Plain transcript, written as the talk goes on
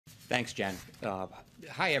Thanks, Jen.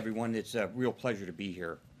 Hi, everyone. It's a real pleasure to be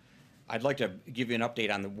here. I'd like to give you an update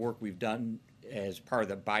on the work we've done as part of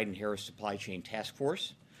the Biden-Harris Supply Chain Task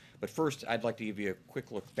Force. But first, I'd like to give you a quick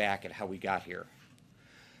look back at how we got here.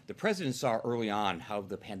 The President saw early on how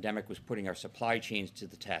the pandemic was putting our supply chains to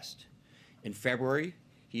the test. In February,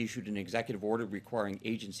 he issued an executive order requiring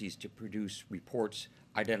agencies to produce reports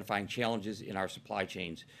identifying challenges in our supply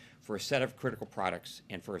chains for a set of critical products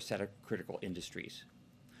and for a set of critical industries.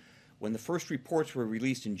 When the first reports were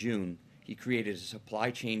released in June, he created a supply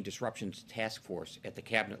chain disruptions task force at the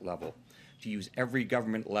cabinet level to use every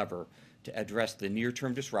government lever to address the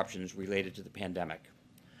near-term disruptions related to the pandemic.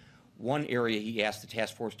 One area he asked the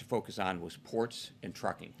task force to focus on was ports and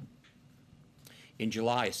trucking. In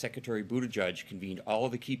July, Secretary Buttigieg convened all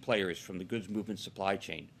of the key players from the goods movement supply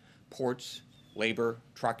chain: ports, labor,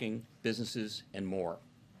 trucking, businesses, and more.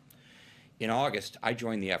 In August, I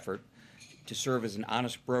joined the effort to serve as an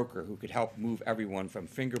honest broker who could help move everyone from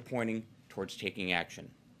finger-pointing towards taking action.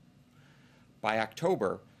 By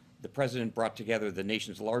October, the President brought together the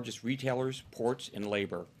nation's largest retailers, ports, and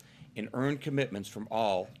labor, and earned commitments from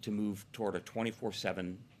all to move toward a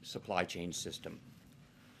 24/7 supply chain system.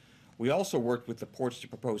 We also worked with the ports to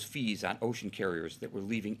propose fees on ocean carriers that were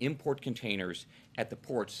leaving import containers at the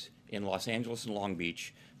ports in Los Angeles and Long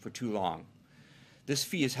Beach for too long. This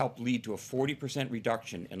fee has helped lead to a 40%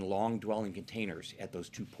 reduction in long-dwelling containers at those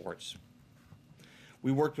two ports.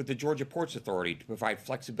 We worked with the Georgia Ports Authority to provide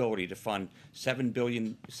flexibility to fund $7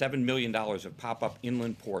 million of pop-up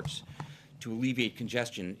inland ports to alleviate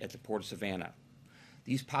congestion at the Port of Savannah.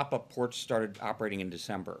 These pop-up ports started operating in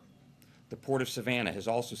December. The Port of Savannah has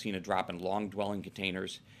also seen a drop in long-dwelling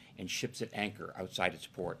containers and ships at anchor outside its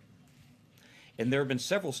port. And there have been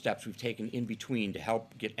several steps we've taken in between to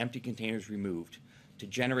help get empty containers removed, to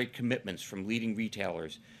generate commitments from leading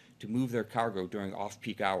retailers to move their cargo during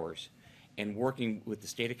off-peak hours, and working with the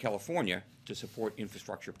state of California to support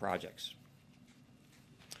infrastructure projects.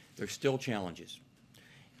 There's still challenges,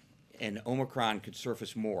 and Omicron could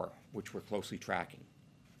surface more, which we're closely tracking.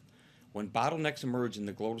 When bottlenecks emerge in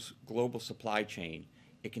the global supply chain,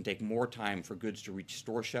 it can take more time for goods to reach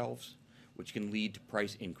store shelves, which can lead to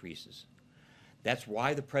price increases. That's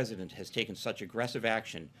why the President has taken such aggressive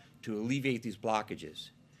action to alleviate these blockages,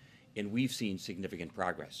 and we've seen significant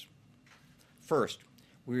progress. First,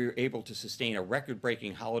 we were able to sustain a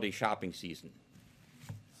record-breaking holiday shopping season.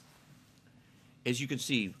 As you can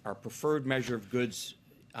see, our preferred measure of goods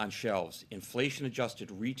on shelves, inflation-adjusted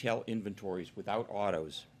retail inventories without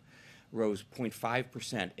autos, rose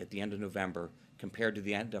 0.5% at the end of November compared to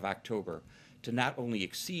the end of October to not only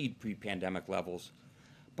exceed pre-pandemic levels,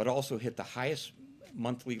 but also hit the highest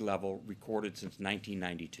monthly level recorded since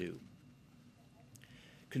 1992.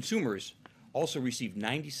 Consumers also received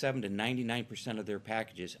 97 to 99% of their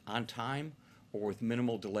packages on time or with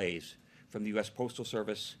minimal delays from the U.S. Postal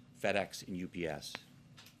Service, FedEx, and UPS.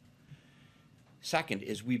 Second,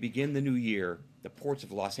 as we begin the new year, the ports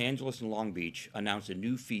of Los Angeles and Long Beach announced a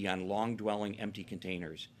new fee on long-dwelling empty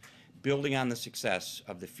containers, building on the success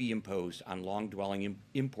of the fee imposed on long-dwelling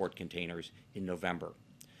import containers in November.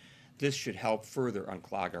 This should help further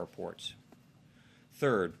unclog our ports.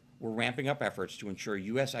 Third, we're ramping up efforts to ensure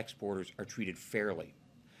U.S. exporters are treated fairly.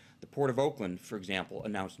 The Port of Oakland, for example,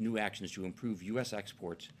 announced new actions to improve U.S.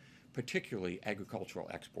 exports, particularly agricultural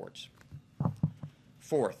exports.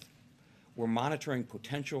 Fourth, we're monitoring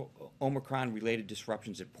potential Omicron-related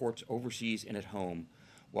disruptions at ports overseas and at home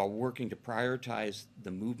while working to prioritize the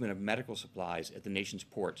movement of medical supplies at the nation's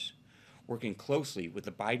ports, working closely with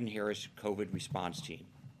the Biden-Harris COVID response team.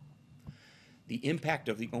 The impact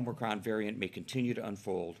of the Omicron variant may continue to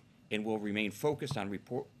unfold, and will remain focused on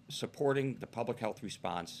supporting the public health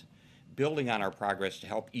response, building on our progress to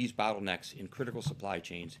help ease bottlenecks in critical supply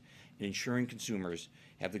chains, and ensuring consumers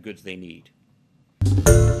have the goods they need.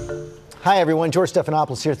 Hi, everyone. George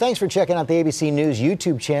Stephanopoulos here. Thanks for checking out the ABC News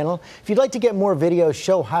YouTube channel. If you'd like to get more videos,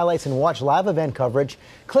 show highlights, and watch live event coverage,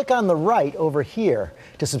 click on the right over here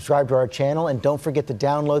to subscribe to our channel. And don't forget to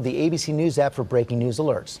download the ABC News app for breaking news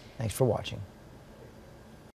alerts. Thanks for watching.